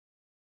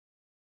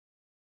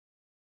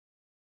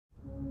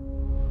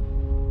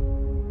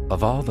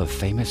Of all the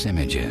famous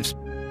images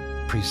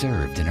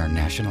preserved in our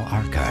national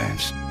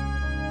archives,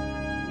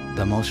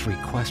 the most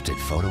requested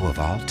photo of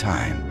all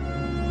time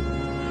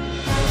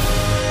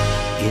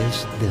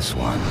is this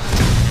one.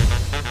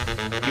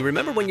 You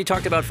remember when you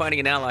talked about finding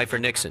an ally for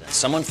Nixon?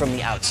 Someone from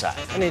the outside.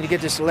 I need to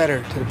get this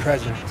letter to the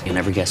president. You'll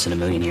never guess in a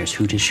million years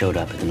who just showed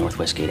up at the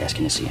Northwest Gate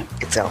asking to see him.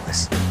 It's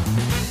Elvis.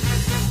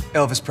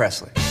 Elvis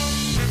Presley.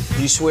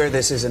 You swear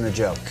this isn't a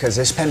joke, because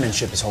this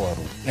penmanship is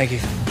horrible. Thank you.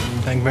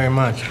 Thank you very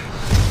much.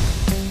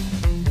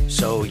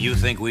 So you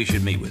think we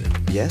should meet with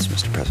him? Yes,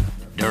 Mr. President.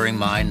 During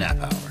my nap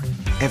hour.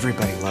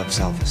 Everybody loves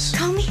Elvis.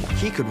 Call me.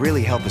 He could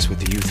really help us with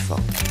the youth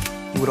vote.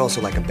 He would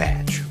also like a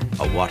badge.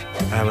 A what?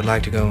 I would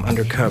like to go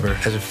undercover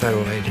as a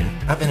federal agent.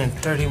 I've been in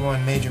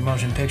 31 major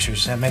motion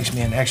pictures. That makes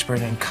me an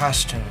expert in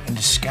costume and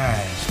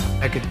disguise.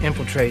 I could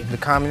infiltrate the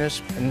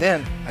communists, and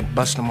then I'd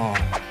bust them all.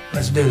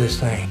 Let's do this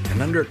thing.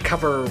 An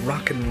undercover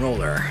rock and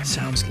roller.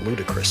 Sounds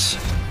ludicrous.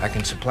 I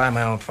can supply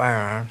my own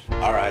firearms.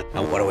 All right,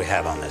 now what do we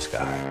have on this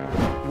guy?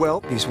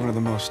 Well, he's one of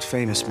the most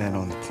famous men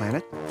on the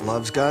planet.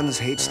 Loves guns,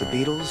 hates the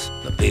Beatles.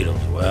 The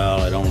Beatles.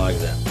 Well, I don't like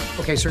them.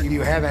 Okay, sir, do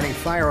you have any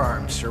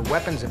firearms or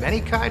weapons of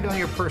any kind on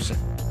your person?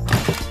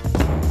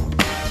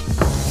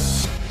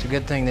 It's a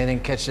good thing they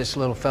didn't catch this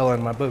little fella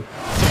in my boot.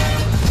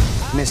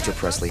 Mr.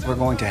 Presley, we're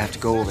going to have to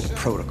go over the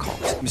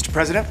protocols. Mr.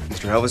 President,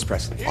 Mr. Elvis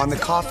Presley. On the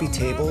coffee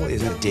table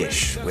is a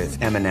dish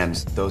with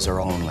M&Ms. Those are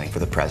only for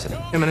the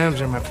president. M&Ms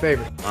are my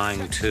favorite.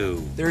 Mine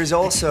too. There is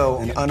also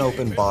an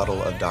unopened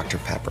bottle of Dr.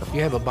 Pepper.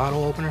 You have a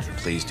bottle opener?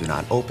 Please do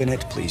not open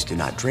it. Please do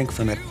not drink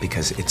from it,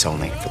 because it's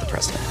only for the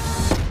president.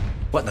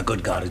 What in the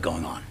good God is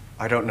going on?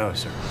 I don't know,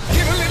 sir.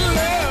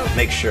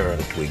 Make sure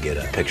that we get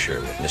a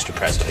picture with Mr.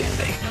 Presley and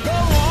me.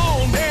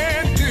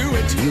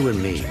 You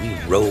and me,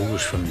 we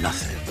rose from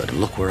nothing. But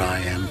look where I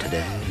am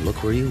today.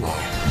 Look where you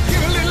are.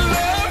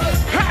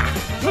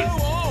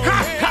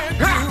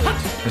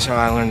 That's how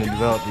I learned to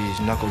develop these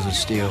knuckles of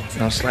steel.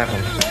 Now slap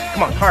them.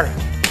 Come on, harder.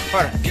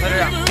 Harder. Let it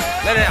out.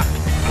 Let it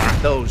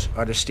out. Those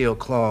are the steel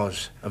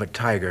claws of a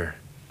tiger,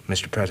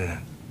 Mr.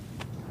 President.